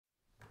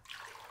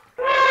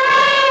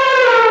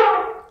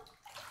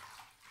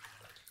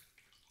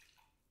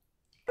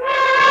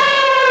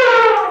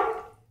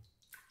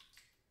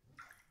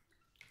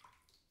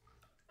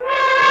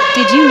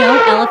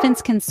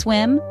elephants can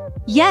swim?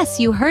 Yes,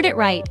 you heard it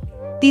right.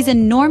 These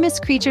enormous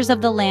creatures of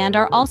the land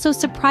are also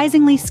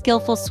surprisingly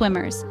skillful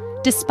swimmers.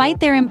 Despite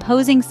their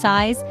imposing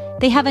size,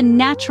 they have a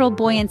natural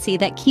buoyancy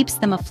that keeps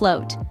them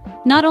afloat.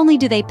 Not only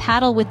do they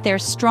paddle with their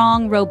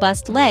strong,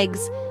 robust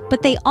legs,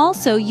 but they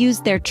also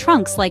use their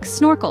trunks like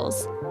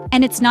snorkels.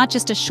 And it's not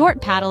just a short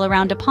paddle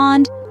around a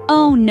pond.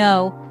 Oh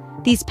no!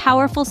 These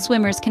powerful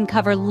swimmers can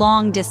cover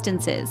long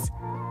distances.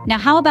 Now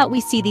how about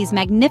we see these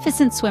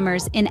magnificent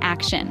swimmers in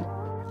action?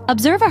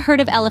 Observe a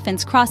herd of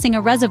elephants crossing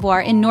a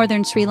reservoir in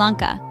northern Sri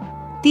Lanka.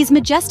 These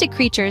majestic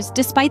creatures,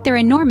 despite their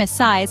enormous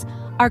size,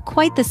 are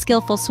quite the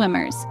skillful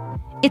swimmers.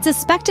 It's a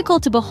spectacle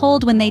to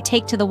behold when they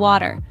take to the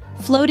water,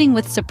 floating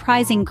with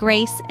surprising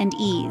grace and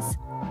ease.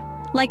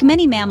 Like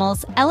many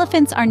mammals,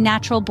 elephants are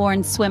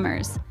natural-born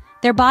swimmers.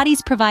 Their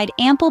bodies provide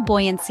ample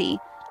buoyancy,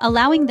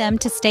 allowing them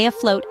to stay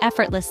afloat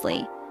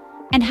effortlessly.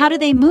 And how do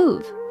they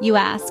move, you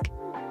ask?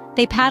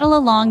 They paddle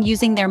along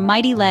using their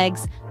mighty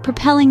legs,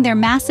 propelling their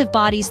massive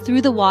bodies through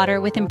the water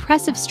with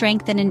impressive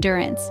strength and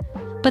endurance.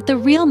 But the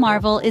real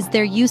marvel is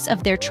their use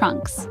of their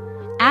trunks.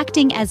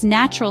 Acting as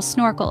natural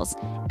snorkels,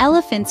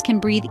 elephants can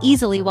breathe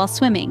easily while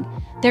swimming,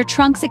 their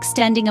trunks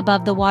extending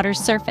above the water's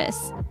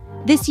surface.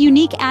 This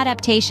unique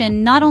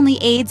adaptation not only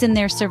aids in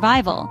their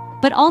survival,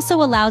 but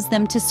also allows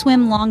them to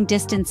swim long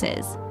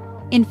distances.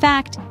 In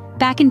fact,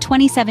 back in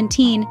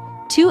 2017,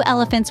 2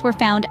 elephants were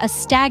found a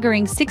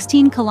staggering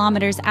 16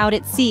 kilometers out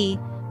at sea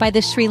by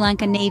the Sri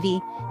Lanka Navy.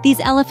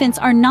 These elephants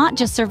are not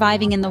just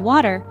surviving in the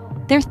water,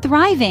 they're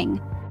thriving.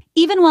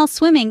 Even while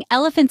swimming,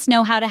 elephants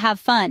know how to have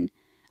fun.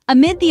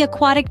 Amid the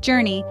aquatic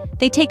journey,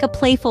 they take a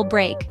playful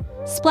break.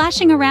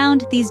 Splashing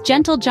around, these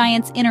gentle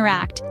giants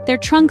interact, their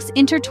trunks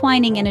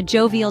intertwining in a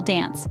jovial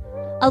dance.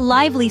 A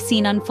lively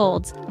scene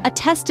unfolds, a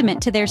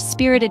testament to their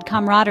spirited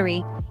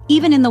camaraderie.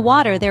 Even in the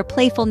water, their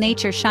playful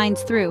nature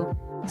shines through.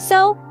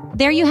 So,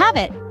 there you have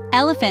it.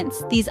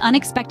 Elephants, these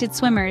unexpected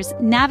swimmers,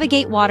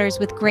 navigate waters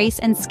with grace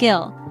and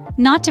skill.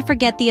 Not to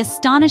forget the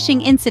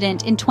astonishing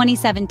incident in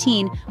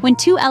 2017 when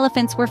 2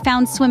 elephants were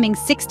found swimming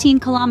 16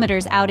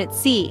 kilometers out at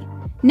sea.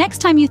 Next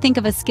time you think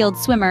of a skilled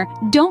swimmer,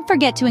 don't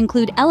forget to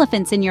include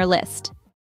elephants in your list.